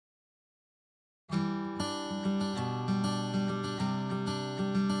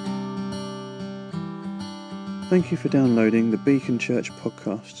Thank you for downloading the Beacon Church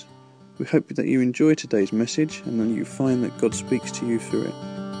podcast. We hope that you enjoy today's message and that you find that God speaks to you through it.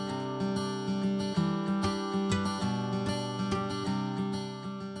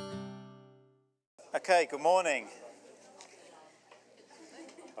 Okay, good morning.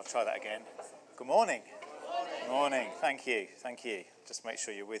 I'll try that again. Good morning. Good morning. Thank you. Just make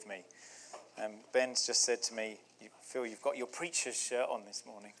sure you're with me. Ben's just said to me, Phil, you've got your preacher's shirt on this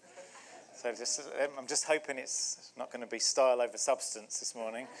morning. So I'm just hoping it's not going to be style over substance this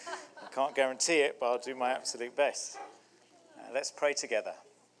morning. I can't guarantee it, but I'll do my absolute best. Let's pray together.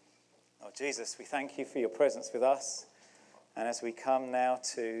 Oh, Jesus, we thank you for your presence with us. And as we come now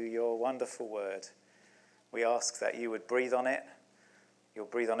to your wonderful word, we ask that you would breathe on it. You'll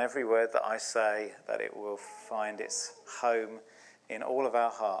breathe on every word that I say, that it will find its home in all of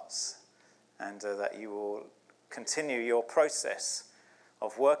our hearts, and that you will continue your process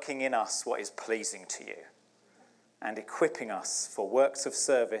of working in us what is pleasing to you and equipping us for works of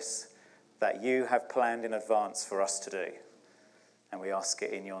service that you have planned in advance for us to do. And we ask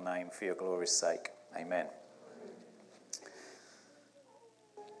it in your name for your glory's sake. Amen.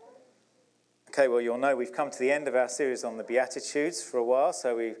 Okay, well, you'll know we've come to the end of our series on the Beatitudes for a while,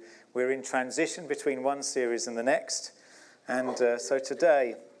 so we're in transition between one series and the next. And so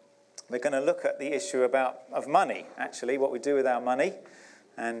today we're going to look at the issue of money, actually, what we do with our money.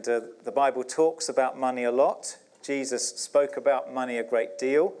 And the Bible talks about money a lot. Jesus spoke about money a great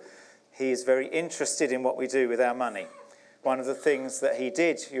deal. He is very interested in what we do with our money. One of the things that he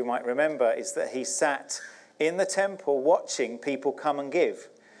did, you might remember, is that he sat in the temple watching people come and give.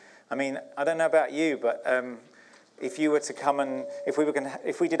 I mean, I don't know about you, but if you were to come and if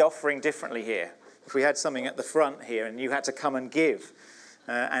we did offering differently here, if we had something at the front here and you had to come and give,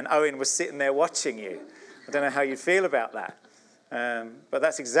 and Owen was sitting there watching you, I don't know how you'd feel about that. But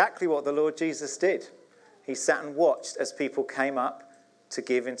that's exactly what the Lord Jesus did. He sat and watched as people came up to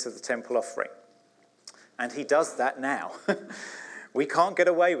give into the temple offering. And he does that now. We can't get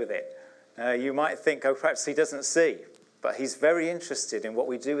away with it. You might think, oh, perhaps he doesn't see. But he's very interested in what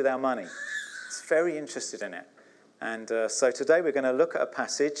we do with our money. He's very interested in it. And so today we're going to look at a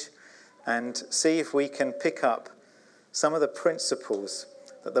passage and see if we can pick up some of the principles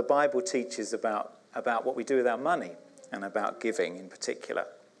that the Bible teaches about what we do with our money and about giving in particular.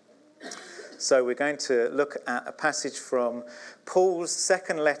 So we're going to look at a passage from Paul's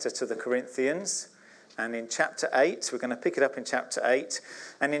second letter to the Corinthians. And in chapter 8, we're going to pick it up in chapter 8.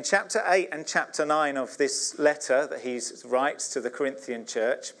 And in chapter 8 and chapter 9 of this letter that he writes to the Corinthian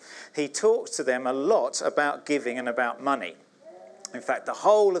church, he talks to them a lot about giving and about money. In fact, the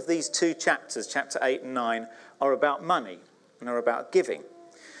whole of these two chapters, chapter 8 and 9, are about money and are about giving.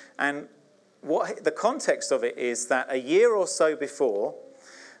 And what the context of it is that a year or so before,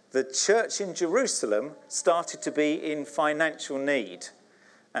 the church in Jerusalem started to be in financial need.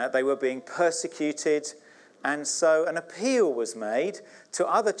 They were being persecuted, and so an appeal was made to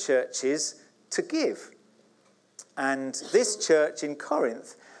other churches to give. And this church in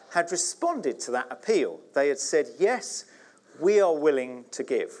Corinth had responded to that appeal. They had said, yes, we are willing to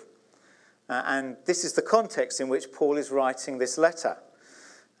give. And this is the context in which Paul is writing this letter.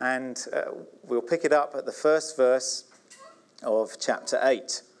 And we'll pick it up at the first verse of chapter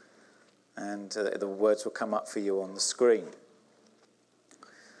 8. And the words will come up for you on the screen.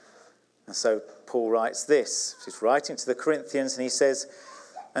 And so Paul writes this. He's writing to the Corinthians and he says,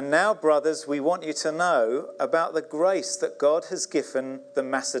 "And now, brothers, we want you to know about the grace that God has given the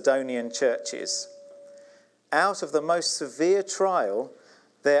Macedonian churches. Out of the most severe trial,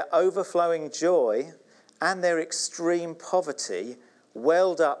 their overflowing joy and their extreme poverty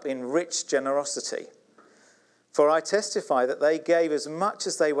welled up in rich generosity. For I testify that they gave as much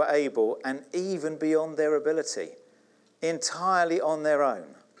as they were able and even beyond their ability, entirely on their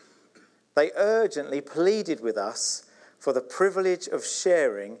own. They urgently pleaded with us for the privilege of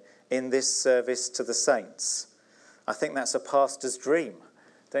sharing in this service to the saints." I think that's a pastor's dream,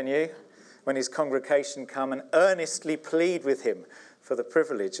 don't you? When his congregation come and earnestly plead with him for the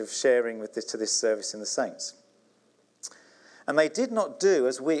privilege of sharing to this service in the saints. "And they did not do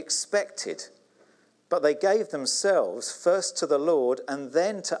as we expected, but they gave themselves first to the Lord and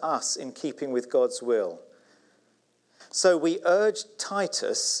then to us in keeping with God's will. So we urged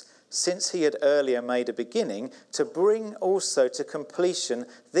Titus, since he had earlier made a beginning, to bring also to completion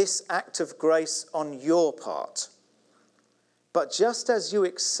this act of grace on your part. But just as you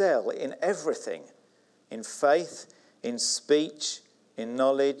excel in everything, in faith, in speech, in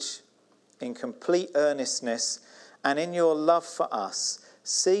knowledge, in complete earnestness, and in your love for us,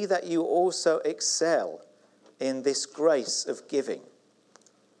 see that you also excel in this grace of giving.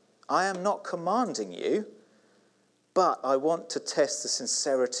 I am not commanding you, But I want to test the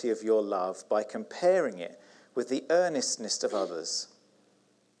sincerity of your love by comparing it with the earnestness of others.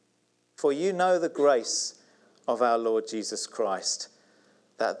 For you know the grace of our Lord Jesus Christ,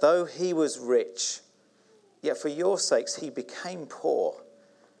 that though he was rich, yet for your sakes he became poor,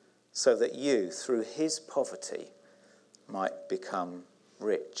 so that you, through his poverty, might become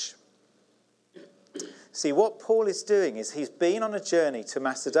rich. See, what Paul is doing is he's been on a journey to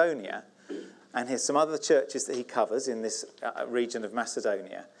Macedonia, and here's some other churches that he covers in this region of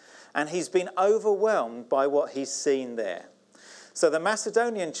Macedonia, and he's been overwhelmed by what he's seen there. So the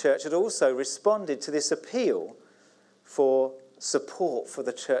Macedonian church had also responded to this appeal for support for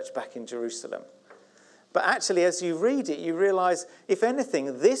the church back in Jerusalem. But actually, as you read it, you realise, if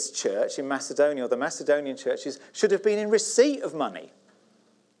anything, this church in Macedonia, or the Macedonian churches, should have been in receipt of money.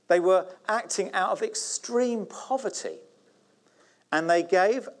 They were acting out of extreme poverty. And they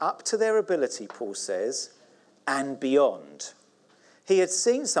gave up to their ability, Paul says, and beyond. He had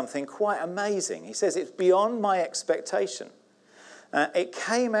seen something quite amazing. He says, it's beyond my expectation. It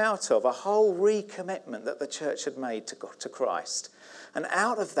came out of a whole recommitment that the church had made to Christ. And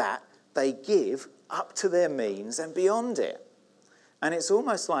out of that, they give up to their means and beyond it. And it's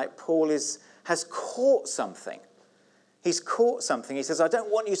almost like Paul has caught something. He's caught something. He says, I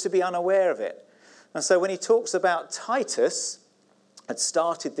don't want you to be unaware of it. And so when he talks about Titus had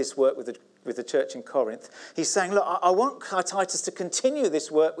started this work with the church in Corinth, he's saying, look, I want Titus to continue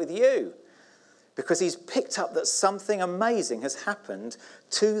this work with you, because he's picked up that something amazing has happened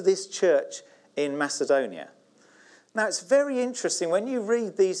to this church in Macedonia. Now, it's very interesting when you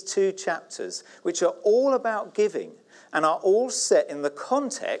read these two chapters, which are all about giving and are all set in the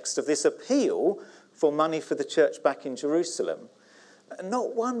context of this appeal for money for the church back in Jerusalem. At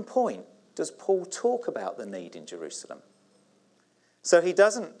not one point does Paul talk about the need in Jerusalem. So he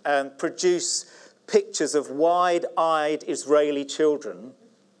doesn't produce pictures of wide-eyed Israeli children,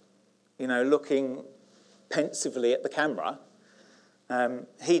 looking pensively at the camera.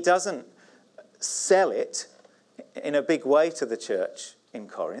 He doesn't sell it in a big way to the church in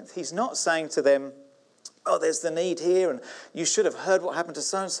Corinth. He's not saying to them, oh, there's the need here, and you should have heard what happened to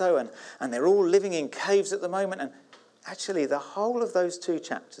so-and-so, and they're all living in caves at the moment. And actually, the whole of those two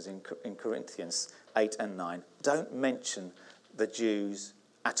chapters in Corinthians 8 and 9 don't mention the Jews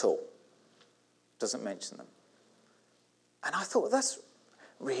at all. Doesn't mention them. And I thought, that's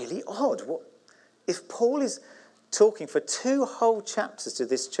really odd. If Paul is talking for 2 whole chapters to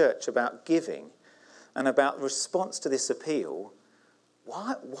this church about giving and about response to this appeal,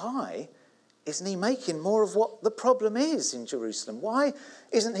 why isn't he making more of what the problem is in Jerusalem? Why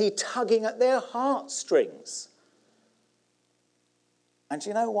isn't he tugging at their heartstrings? And do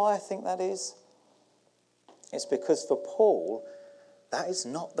you know why I think that is? It's because for Paul, that is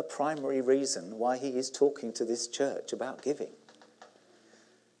not the primary reason why he is talking to this church about giving.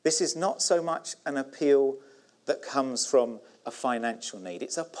 This is not so much an appeal that comes from a financial need.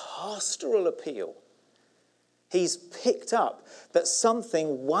 It's a pastoral appeal. He's picked up that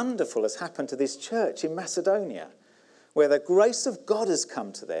something wonderful has happened to this church in Macedonia, where the grace of God has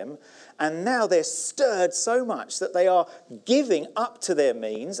come to them, and now they're stirred so much that they are giving up to their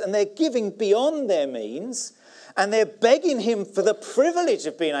means, and they're giving beyond their means, and they're begging him for the privilege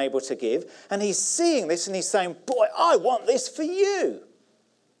of being able to give, and he's seeing this and he's saying, boy, I want this for you.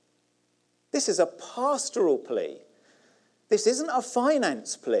 This is a pastoral plea. This isn't a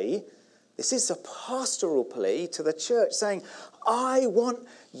finance plea. This is a pastoral plea to the church saying, I want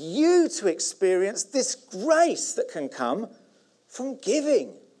you to experience this grace that can come from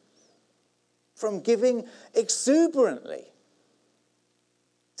giving exuberantly.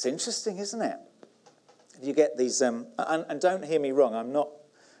 It's interesting, isn't it? You get these, and don't hear me wrong,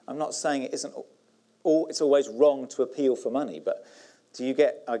 I'm not saying it's always wrong to appeal for money, but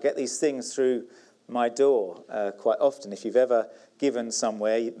I get these things through my door quite often. If you've ever given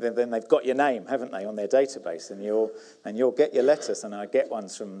somewhere, then they've got your name, haven't they, on their database, and you'll get your letters. And I get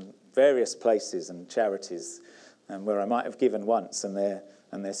ones from various places and charities, where I might have given once, and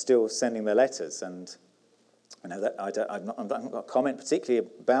they're still sending their letters. And that I've not got a comment particularly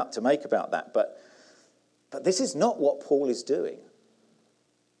to make about that, but this is not what Paul is doing.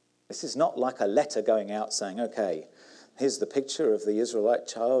 This is not like a letter going out saying, okay, here's the picture of the Israelite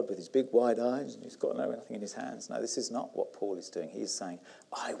child with his big wide eyes and he's got nothing in his hands. No, this is not what Paul is doing. He's saying,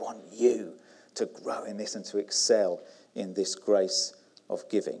 I want you to grow in this and to excel in this grace of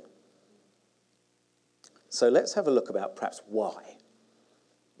giving. So let's have a look about perhaps why.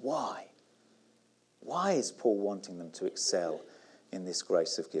 Why? Why is Paul wanting them to excel in this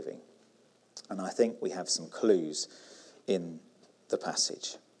grace of giving? And I think we have some clues in the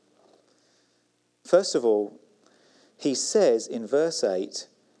passage. First of all, he says in verse 8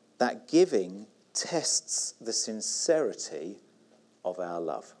 that giving tests the sincerity of our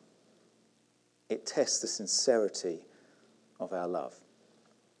love. It tests the sincerity of our love.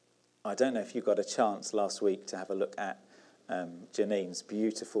 I don't know if you got a chance last week to have a look at Janine's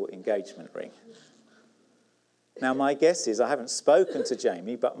beautiful engagement ring. Now, my guess is, I haven't spoken to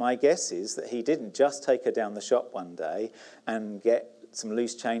Jamie, but my guess is that he didn't just take her down the shop one day and get some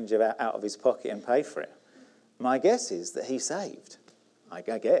loose change out of his pocket and pay for it. My guess is that he saved. I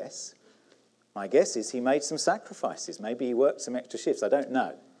guess. My guess is he made some sacrifices. Maybe he worked some extra shifts. I don't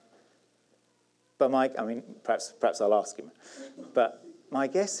know. But perhaps I'll ask him. But my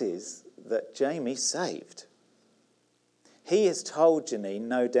guess is that Jamie saved. He has told Janine,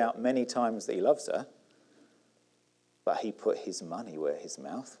 no doubt, many times that he loves her, but he put his money where his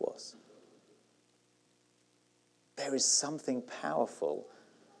mouth was. There is something powerful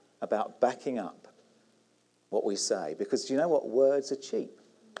about backing up what we say, because do you know what? Words are cheap.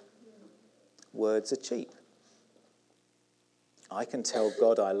 Words are cheap. I can tell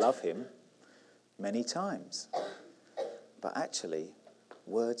God I love him many times, but actually,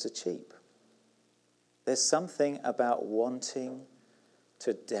 words are cheap. There's something about wanting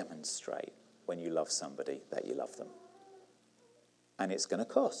to demonstrate when you love somebody that you love them. And it's going to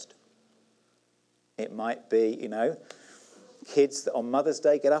cost. It might be, kids that on Mother's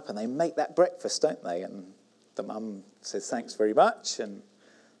Day get up and they make that breakfast, don't they? And the mum says, thanks very much. And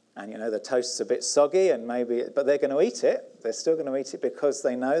the toast's a bit soggy, but they're going to eat it. They're still going to eat it because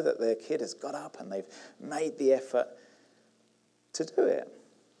they know that their kid has got up and they've made the effort to do it.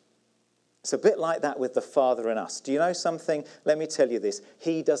 It's a bit like that with the Father and us. Do you know something? Let me tell you this.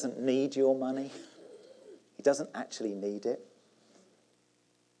 He doesn't need your money. He doesn't actually need it.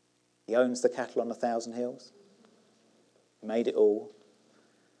 He owns the cattle on 1,000 hills. He made it all.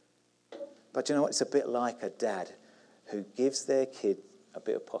 But you know what? It's a bit like a dad who gives their kid a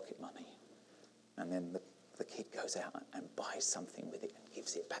bit of pocket money, and then the kid goes out and buys something with it and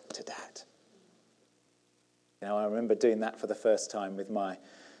gives it back to dad. I remember doing that for the first time with my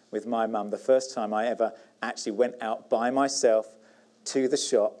mum, the first time I ever actually went out by myself to the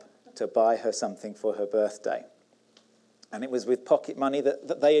shop to buy her something for her birthday. And it was with pocket money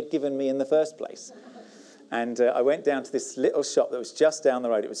that they had given me in the first place. And I went down to this little shop that was just down the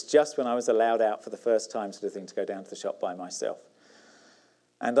road. It was just when I was allowed out for the first time sort of thing to go down to the shop by myself.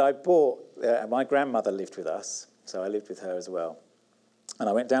 And I bought, my grandmother lived with us, so I lived with her as well. And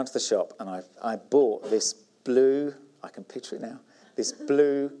I went down to the shop and I bought this blue, I can picture it now, this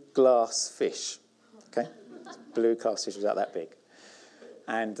blue glass fish. Okay? Blue glass fish was about that big.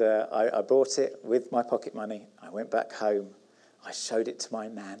 And I bought it with my pocket money. I went back home. I showed it to my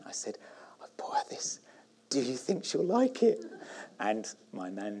nan. I said, I bought her this. Do you think she'll like it? And my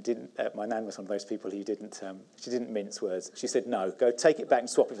nan didn't. My nan was one of those people who didn't. She didn't mince words. She said, "No, go take it back and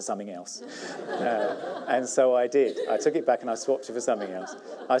swap it for something else." And so I did. I took it back and I swapped it for something else.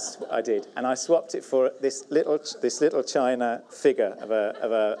 I did, and I swapped it for this little china figure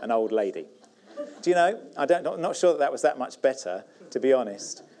of an old lady. Do you know? I'm not sure that was that much better, to be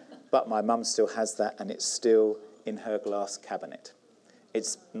honest. But my mum still has that, and it's still in her glass cabinet.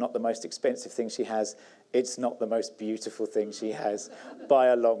 It's not the most expensive thing she has. It's not the most beautiful thing she has by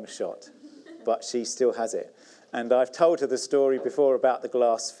a long shot, but she still has it. And I've told her the story before about the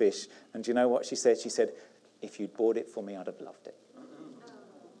glass fish, and do you know what she said? She said, if you'd bought it for me, I'd have loved it.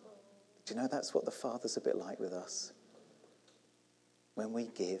 Do you know that's what the Father's a bit like with us? When we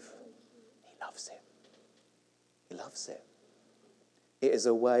give, he loves it. He loves it. It is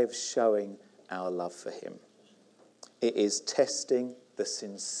a way of showing our love for him. It is testing the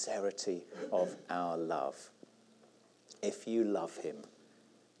sincerity of our love. If you love him,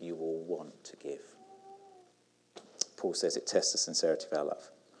 you will want to give. Paul says it tests the sincerity of our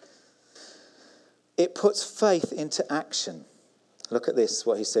love. It puts faith into action. Look at this,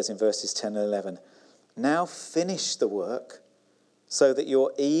 what he says in verses 10 and 11. Now finish the work so that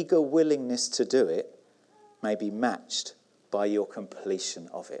your eager willingness to do it may be matched by your completion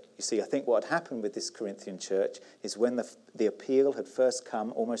of it. You see, I think what had happened with this Corinthian church is when the appeal had first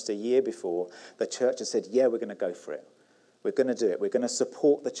come almost a year before, the church had said, yeah, we're going to go for it. We're going to do it. We're going to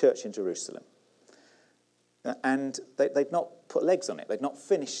support the church in Jerusalem. And they'd not put legs on it. They'd not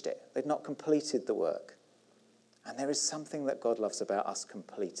finished it. They'd not completed the work. And there is something that God loves about us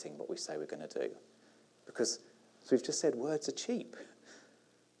completing what we say we're going to do. Because, as we've just said, words are cheap.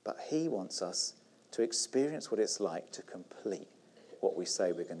 But he wants us to experience what it's like to complete what we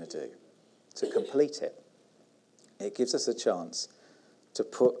say we're going to do. To complete it. It gives us a chance to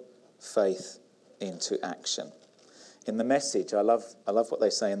put faith into action. In the Message, I love what they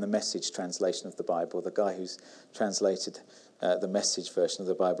say in the Message translation of the Bible. The guy who's translated the Message version of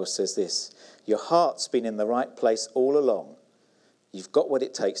the Bible says this: your heart's been in the right place all along. You've got what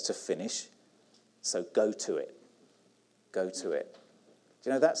it takes to finish, so go to it. Go to it. Do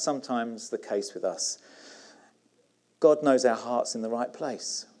you know, that's sometimes the case with us. God knows our heart's in the right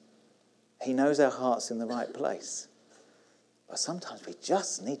place. He knows our heart's in the right place. But sometimes we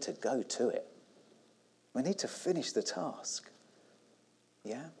just need to go to it. We need to finish the task.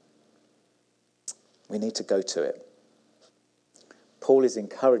 Yeah? We need to go to it. Paul is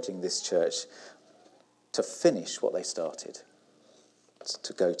encouraging this church to finish what they started,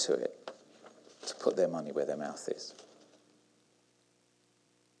 to go to it, to put their money where their mouth is.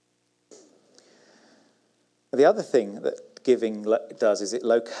 The other thing that giving does is it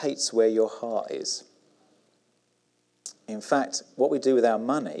locates where your heart is. In fact, what we do with our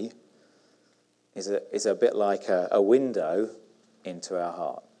money is a bit like a window into our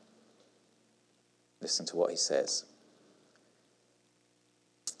heart. Listen to what he says.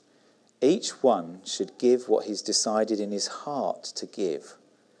 Each one should give what he's decided in his heart to give,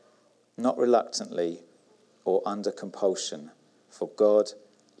 not reluctantly or under compulsion, for God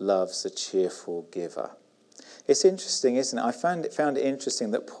loves a cheerful giver. It's interesting, isn't it? I found it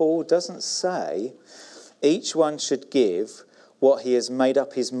interesting that Paul doesn't say each one should give what he has made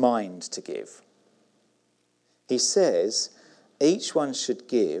up his mind to give. He says each one should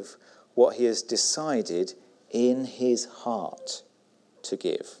give what he has decided in his heart to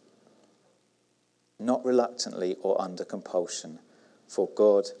give, not reluctantly or under compulsion, for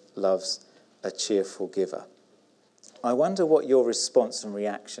God loves a cheerful giver. I wonder what your response and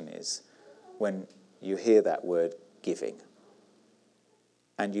reaction is when you hear that word giving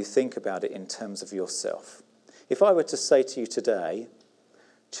and you think about it in terms of yourself. If I were to say to you today,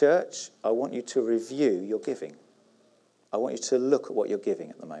 church, I want you to review your giving. I want you to look at what you're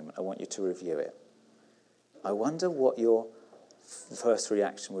giving at the moment. I want you to review it. I wonder what your first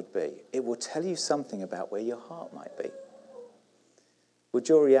reaction would be. It will tell you something about where your heart might be. Would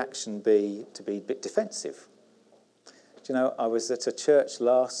your reaction be to be a bit defensive? Do you know, I was at a church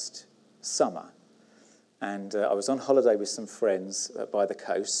last summer, and I was on holiday with some friends by the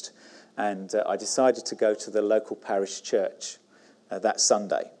coast, and I decided to go to the local parish church that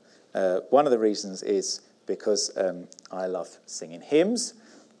Sunday. One of the reasons is because I love singing hymns,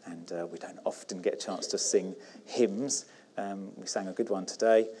 and we don't often get a chance to sing hymns. We sang a good one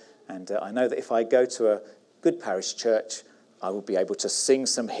today, and I know that if I go to a good parish church, I will be able to sing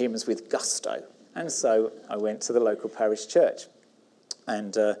some hymns with gusto. And so I went to the local parish church.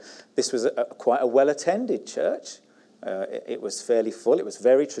 And this was quite a well-attended church. It was fairly full. It was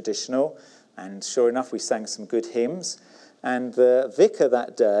very traditional. And sure enough, we sang some good hymns. And the vicar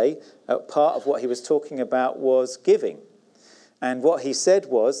that day, part of what he was talking about was giving. And what he said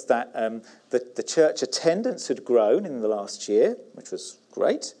was that the church attendance had grown in the last year, which was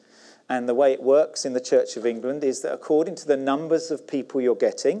great. And the way it works in the Church of England is that according to the numbers of people you're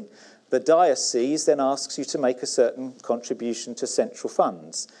getting, the diocese then asks you to make a certain contribution to central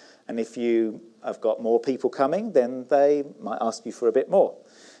funds. And if you have got more people coming, then they might ask you for a bit more.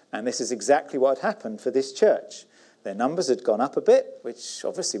 And this is exactly what had happened for this church. Their numbers had gone up a bit, which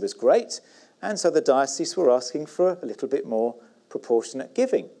obviously was great. And so the diocese were asking for a little bit more proportionate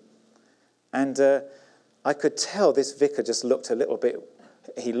giving. And I could tell this vicar just looked a little bit,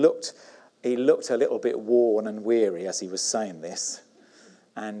 he looked a little bit worn and weary as he was saying this.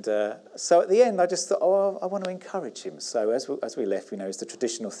 And so at the end, I just thought, I want to encourage him. So as we left, it's the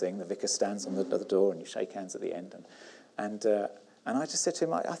traditional thing. The vicar stands on the door and you shake hands at the end. And I just said to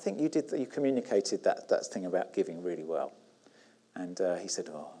him, I think you communicated that thing about giving really well. And he said,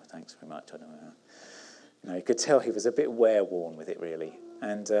 thanks very much. I don't know. You could tell he was a bit wear-worn with it, really.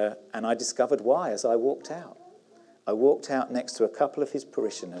 And I discovered why as I walked out. I walked out next to a couple of his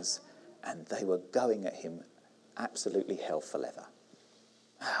parishioners, and they were going at him absolutely hell for leather.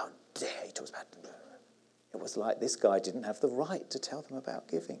 How dare he talks about it? It was like this guy didn't have the right to tell them about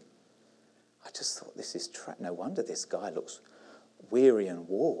giving. I just thought, this is no wonder this guy looks weary and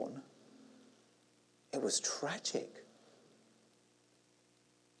worn. It was tragic.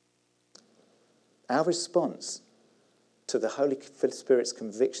 Our response to the Holy Spirit's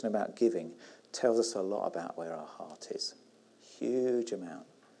conviction about giving tells us a lot about where our heart is. Huge amount.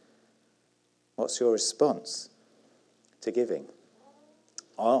 What's your response to giving?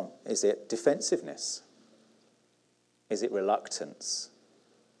 Is it defensiveness? Is it reluctance?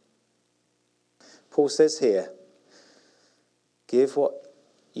 Paul says here, give what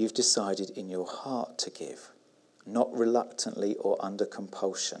you've decided in your heart to give, not reluctantly or under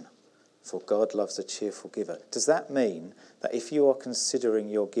compulsion, for God loves a cheerful giver. Does that mean that if you are considering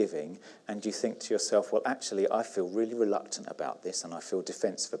your giving and you think to yourself, well, actually, I feel really reluctant about this and I feel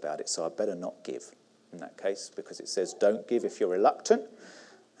defensive about it, so I better not give in that case, because it says don't give if you're reluctant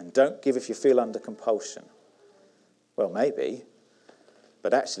and don't give if you feel under compulsion? Well, maybe,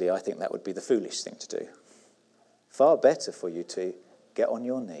 but actually I think that would be the foolish thing to do. Far better for you to get on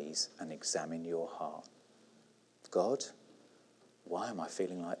your knees and examine your heart. God, why am I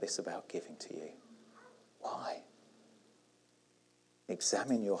feeling like this about giving to you? Why?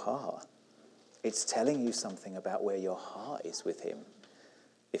 Examine your heart. It's telling you something about where your heart is with him.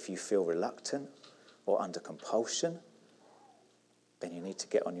 If you feel reluctant or under compulsion, then you need to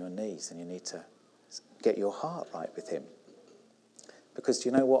get on your knees and you need to get your heart right with him. Because do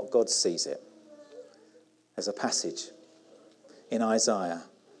you know what? God sees it. There's a passage in Isaiah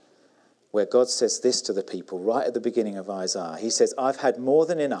where God says this to the people right at the beginning of Isaiah. He says, I've had more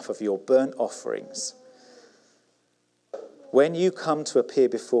than enough of your burnt offerings. When you come to appear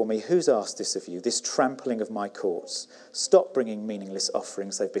before me, who's asked this of you, this trampling of my courts? Stop bringing meaningless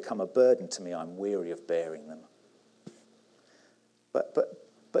offerings. They've become a burden to me. I'm weary of bearing them.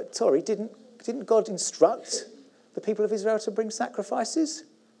 But sorry, didn't God instruct the people of Israel to bring sacrifices?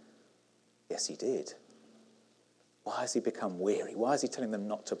 Yes, he did. Why has he become weary? Why is he telling them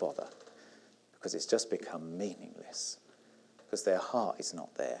not to bother? Because it's just become meaningless. Because their heart is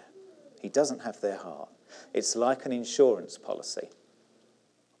not there. He doesn't have their heart. It's like an insurance policy.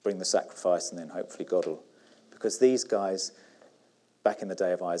 Bring the sacrifice and then hopefully God will... Because these guys, back in the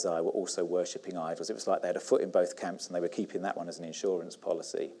day of Isaiah, were also worshipping idols. It was like they had a foot in both camps and they were keeping that one as an insurance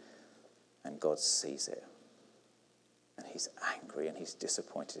policy. And God sees it. And he's angry and he's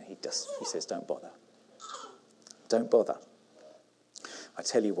disappointed. He says, don't bother. Don't bother. I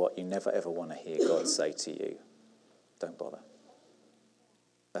tell you what, you never ever want to hear God say to you, don't bother.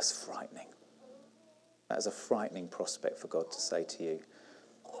 That's frightening. That is a frightening prospect for God to say to you.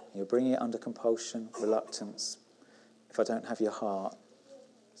 You're bringing it under compulsion, reluctance. If I don't have your heart,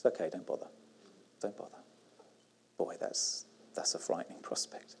 it's okay, don't bother. Don't bother. Boy, that's a frightening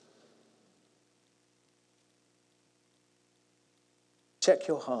prospect. Check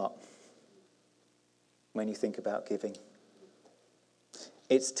your heart when you think about giving.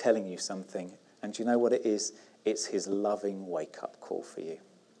 It's telling you something. And do you know what it is? It's his loving wake-up call for you.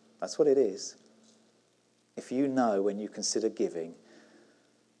 That's what it is. If you know when you consider giving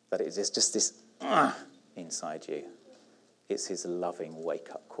that it is just this inside you, it's his loving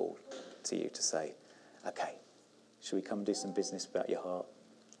wake-up call to you to say, okay, should we come and do some business about your heart?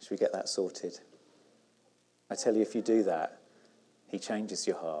 Should we get that sorted? I tell you, if you do that, he changes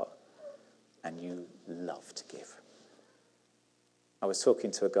your heart and you love to give. I was talking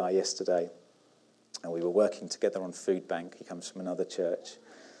to a guy yesterday and we were working together on Food Bank. He comes from another church.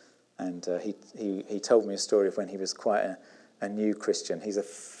 And he told me a story of when he was quite a new Christian. He's a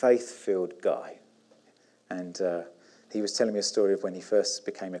faith-filled guy. And he was telling me a story of when he first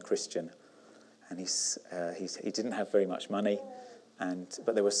became a Christian. And he didn't have very much money,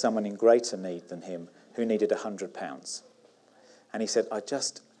 but there was someone in greater need than him who needed £100. And he said,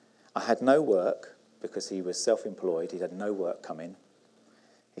 I had no work because he was self-employed. He had no work coming.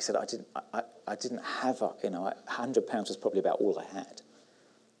 He said, I didn't have £100 was probably about all I had.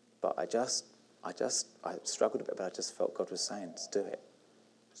 But I struggled a bit, but I just felt God was saying to do it.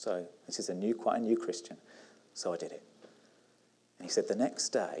 So this is quite a new Christian. So I did it. And he said, the next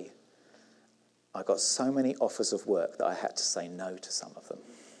day, I got so many offers of work that I had to say no to some of them.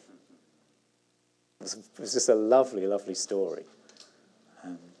 It was just a lovely, lovely story.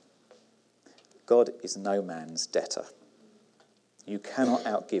 God is no man's debtor. You cannot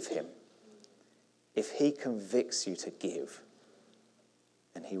outgive him. If he convicts you to give,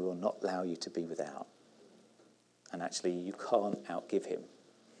 then he will not allow you to be without. And actually, you can't outgive him.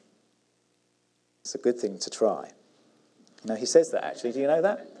 It's a good thing to try. No, he says that actually. Do you know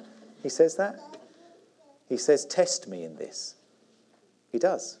that? He says that. He says, test me in this. He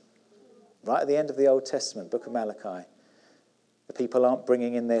does. Right at the end of the Old Testament, book of Malachi, the people aren't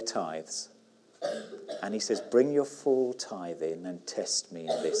bringing in their tithes. And he says, bring your full tithe in and test me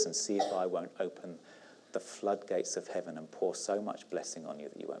in this and see if I won't open the floodgates of heaven and pour so much blessing on you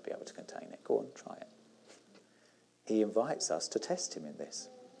that you won't be able to contain it. Go on, try it. He invites us to test him in this.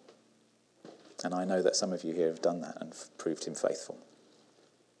 And I know that some of you here have done that and proved him faithful.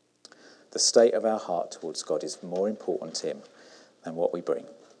 The state of our heart towards God is more important to him than what we bring.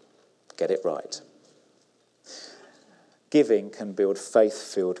 Get it right. Giving can build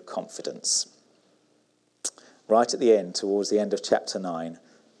faith-filled confidence. Right at the end, towards the end of chapter 9,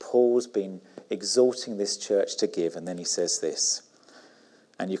 Paul's been exhorting this church to give, and then he says this,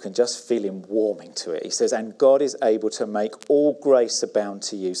 And you can just feel him warming to it. He says, and God is able to make all grace abound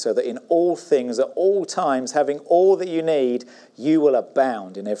to you, so that in all things, at all times, having all that you need, you will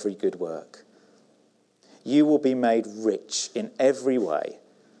abound in every good work. You will be made rich in every way,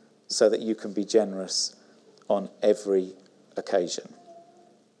 so that you can be generous on every occasion.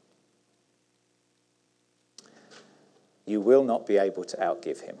 You will not be able to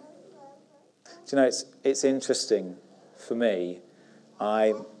outgive him. Do you know, it's interesting for me.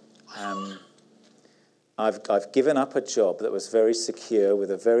 I've given up a job that was very secure, with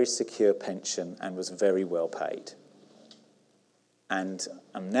a very secure pension, and was very well paid. And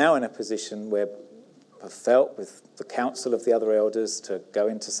I'm now in a position where I've felt with the counsel of the other elders to go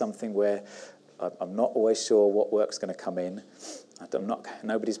into something where I'm not always sure what work's going to come in.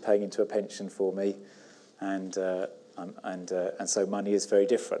 Nobody's paying into a pension for me, and so money is very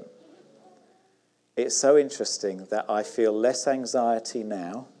different. It's so interesting that I feel less anxiety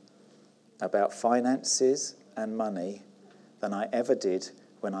now about finances and money than I ever did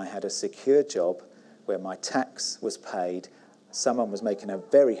when I had a secure job where my tax was paid, someone was making a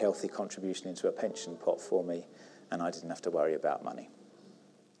very healthy contribution into a pension pot for me, and I didn't have to worry about money.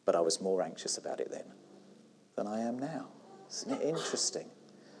 But I was more anxious about it then than I am now. Isn't it interesting?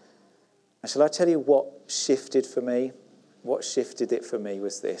 And shall I tell you what shifted for me? What shifted it for me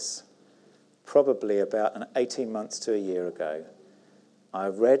was this. Probably about 18 months to a year ago, I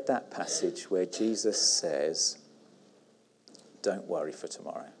read that passage where Jesus says, don't worry for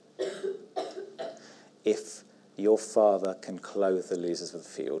tomorrow. If your Father can clothe the lilies of the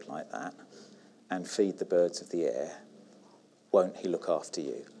field like that and feed the birds of the air, won't he look after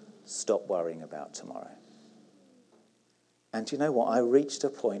you? Stop worrying about tomorrow. And do you know what? I reached a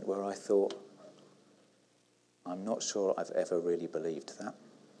point where I thought, I'm not sure I've ever really believed that.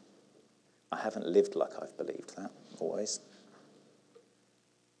 I haven't lived like I've believed that, always.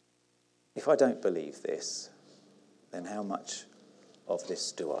 If I don't believe this, then how much of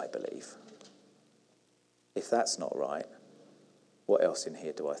this do I believe? If that's not right, what else in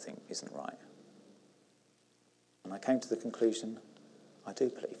here do I think isn't right? And I came to the conclusion, I do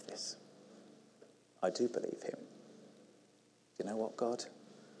believe this. I do believe him. You know what, God?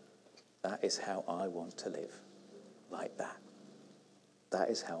 That is how I want to live. Like that. That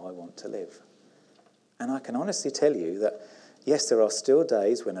is how I want to live. And I can honestly tell you that, yes, there are still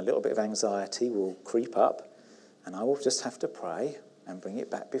days when a little bit of anxiety will creep up, and I will just have to pray and bring it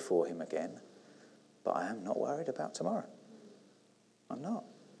back before him again. But I am not worried about tomorrow. I'm not.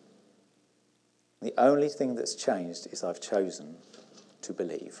 The only thing that's changed is I've chosen to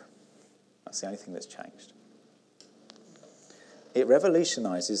believe. That's the only thing that's changed. It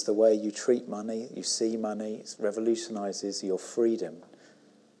revolutionises the way you treat money, you see money. It revolutionises your freedom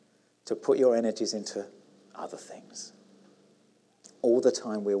to put your energies into other things. All the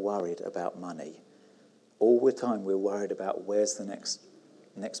time we're worried about money. All the time we're worried about where's the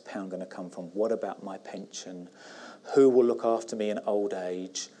next pound going to come from? What about my pension? Who will look after me in old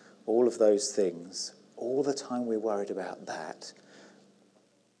age? All of those things. All the time we're worried about that.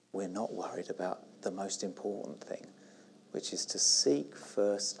 We're not worried about the most important thing, which is to seek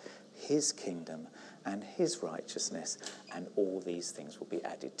first his kingdom and his righteousness, and all these things will be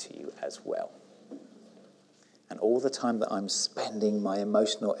added to you as well. And all the time that I'm spending my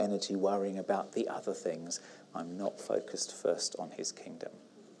emotional energy worrying about the other things, I'm not focused first on his kingdom.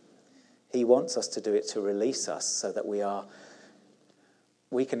 He wants us to do it to release us so that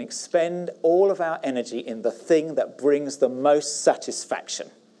we can expend all of our energy in the thing that brings the most satisfaction.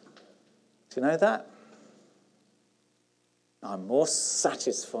 Do you know that? I'm more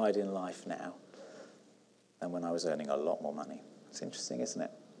satisfied in life now than when I was earning a lot more money. It's interesting, isn't it?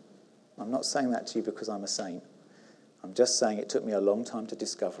 I'm not saying that to you because I'm a saint. I'm just saying it took me a long time to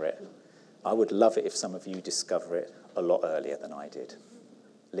discover it. I would love it if some of you discover it a lot earlier than I did.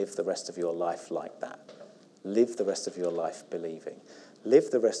 Live the rest of your life like that. Live the rest of your life believing.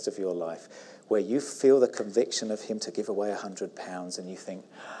 Live the rest of your life where you feel the conviction of him to give away £100 and you think,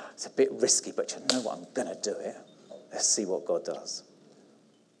 it's a bit risky, but you know what, I'm going to do it. Let's see what God does.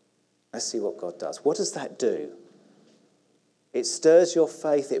 Let's see what God does. What does that do? It stirs your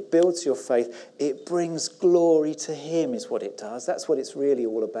faith. It builds your faith. It brings glory to him is what it does. That's what it's really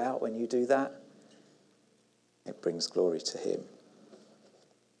all about when you do that. It brings glory to him.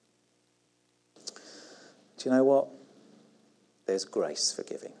 Do you know what? There's grace for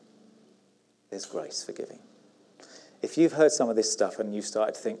giving. There's grace for giving. If you've heard some of this stuff and you've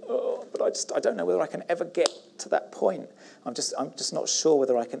started to think, oh, but I don't know whether I can ever get to that point. I'm just not sure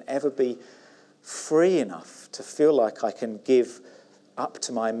whether I can ever be free enough to feel like I can give up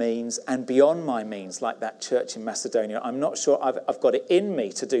to my means and beyond my means, like that church in Macedonia. I'm not sure I've got it in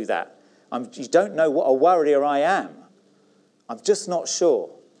me to do that. You don't know what a warrior I am. I'm just not sure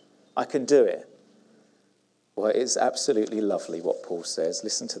I can do it. Well, it's absolutely lovely what Paul says.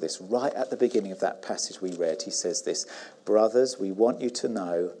 Listen to this. Right at the beginning of that passage we read, he says this: brothers, we want you to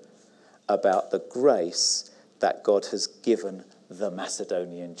know about the grace that God has given the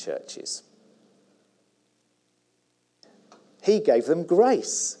Macedonian churches. He gave them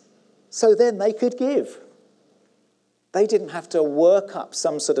grace, so then they could give. They didn't have to work up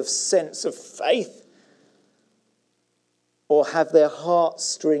some sort of sense of faith or have their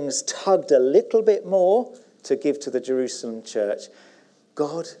heartstrings tugged a little bit more to give to the Jerusalem church.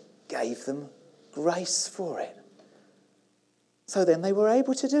 God gave them grace for it. So then they were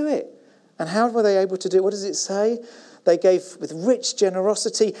able to do it. And how were they able to do it? What does it say? They gave with rich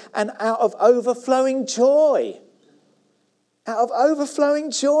generosity and out of overflowing joy. Out of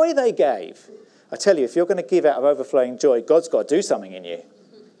overflowing joy they gave. I tell you, if you're going to give out of overflowing joy, God's got to do something in you.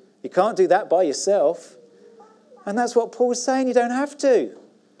 You can't do that by yourself. And that's what Paul's saying. You don't have to.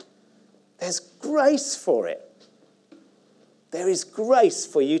 There's grace for it. There is grace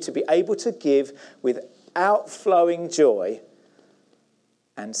for you to be able to give with outflowing joy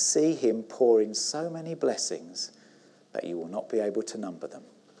and see him pour in so many blessings that you will not be able to number them.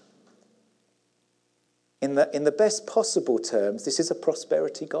 In the best possible terms, this is a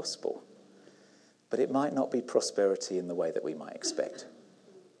prosperity gospel, but it might not be prosperity in the way that we might expect.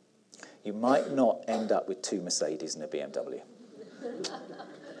 You might not end up with 2 Mercedes and a BMW.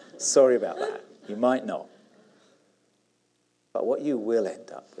 Sorry about that. You might not. But what you will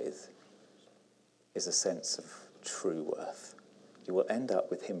end up with is a sense of true worth. You will end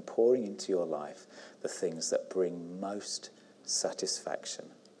up with him pouring into your life the things that bring most satisfaction.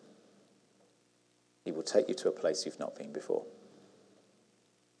 He will take you to a place you've not been before.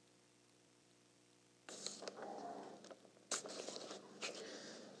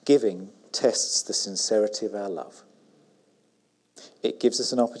 Giving tests the sincerity of our love. It gives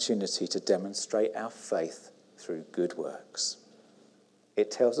us an opportunity to demonstrate our faith through good works. It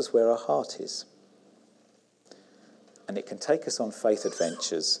tells us where our heart is. And it can take us on faith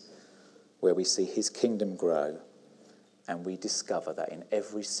adventures where we see his kingdom grow and we discover that in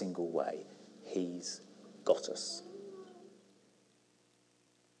every single way, he's got us.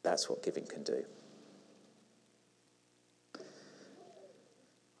 That's what giving can do.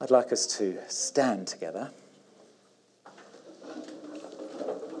 I'd like us to stand together.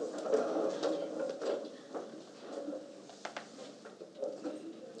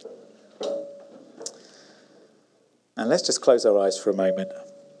 And let's just close our eyes for a moment.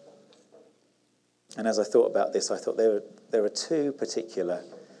 And as I thought about this, I thought there are 2 particular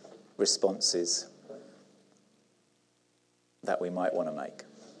responses that we might want to make.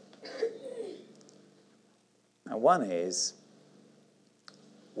 And one is,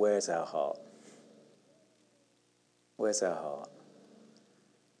 where's our heart? Where's our heart?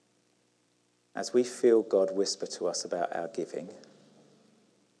 As we feel God whisper to us about our giving,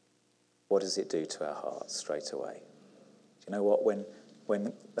 what does it do to our hearts straight away? Do you know what?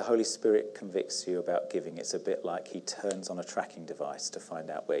 When the Holy Spirit convicts you about giving, it's a bit like he turns on a tracking device to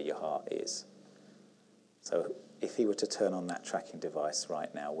find out where your heart is. So if he were to turn on that tracking device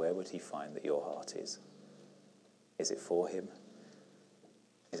right now, where would he find that your heart is? Is it for him?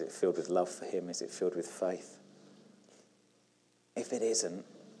 Is it filled with love for him? Is it filled with faith? If it isn't,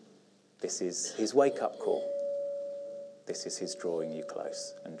 this is his wake-up call. This is his drawing you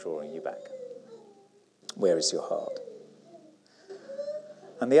close and drawing you back. Where is your heart?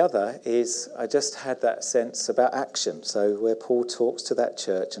 And the other is, I just had that sense about action. So where Paul talks to that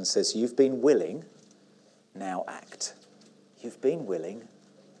church and says, you've been willing, now act. You've been willing,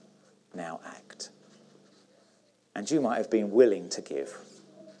 now act. And you might have been willing to give.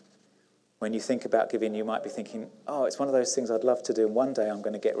 When you think about giving, you might be thinking, oh, it's one of those things I'd love to do, and one day I'm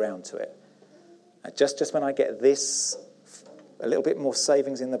going to get round to it. Just when I get this, a little bit more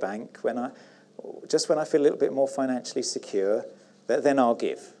savings in the bank, when I feel a little bit more financially secure, then I'll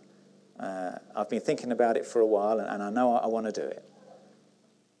give. I've been thinking about it for a while, and I know I want to do it.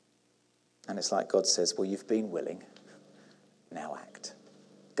 And it's like God says, well, you've been willing, now act.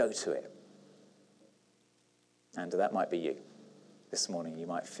 Go to it. And that might be you. This morning you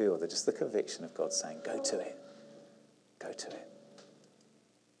might feel that just the conviction of God saying, go to it. Go to it.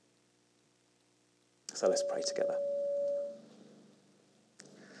 So let's pray together.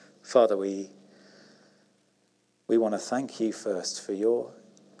 Father, we want to thank you first for your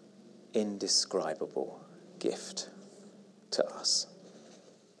indescribable gift to us.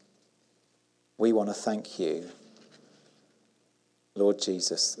 We want to thank you Lord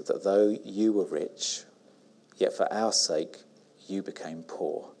Jesus, that though you were rich, yet for our sake you became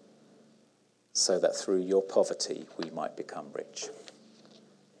poor, so that through your poverty we might become rich.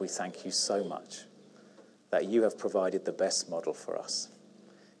 We thank you so much that you have provided the best model for us,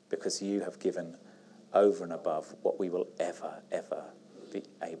 because you have given over and above what we will ever be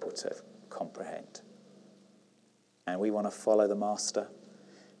able to comprehend. And we want to follow the Master.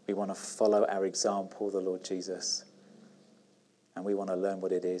 We want to follow our example, the Lord Jesus. And we want to learn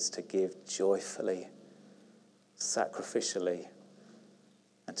what it is to give joyfully, sacrificially,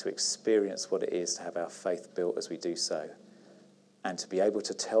 and to experience what it is to have our faith built as we do so, and to be able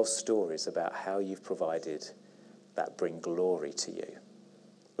to tell stories about how you've provided that bring glory to you.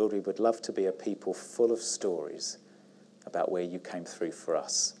 Lord, we would love to be a people full of stories about where you came through for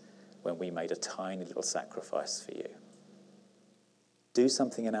us when we made a tiny little sacrifice for you. Do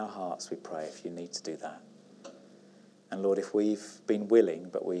something in our hearts, we pray, if you need to do that. And Lord, if we've been willing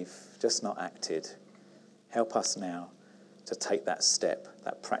but we've just not acted, help us now to take that step,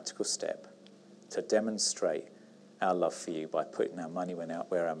 that practical step, to demonstrate our love for you by putting our money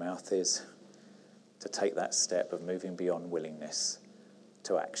where our mouth is, to take that step of moving beyond willingness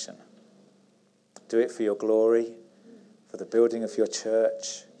to action. Do it for your glory, for the building of your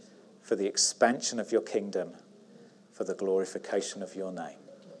church, for the expansion of your kingdom, for the glorification of your name.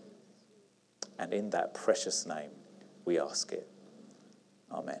 And in that precious name, we ask it.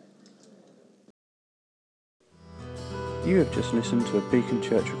 Amen. You have just listened to a Beacon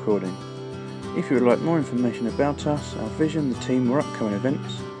Church recording. If you would like more information about us, our vision, the team or upcoming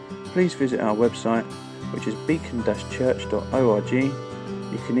events, please visit our website, which is beacon-church.org. You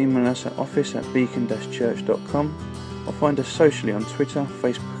can email us at office@beacon-church.com or find us socially on Twitter,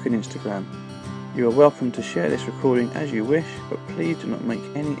 Facebook and Instagram. You are welcome to share this recording as you wish, but please do not make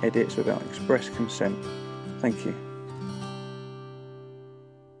any edits without express consent. Thank you.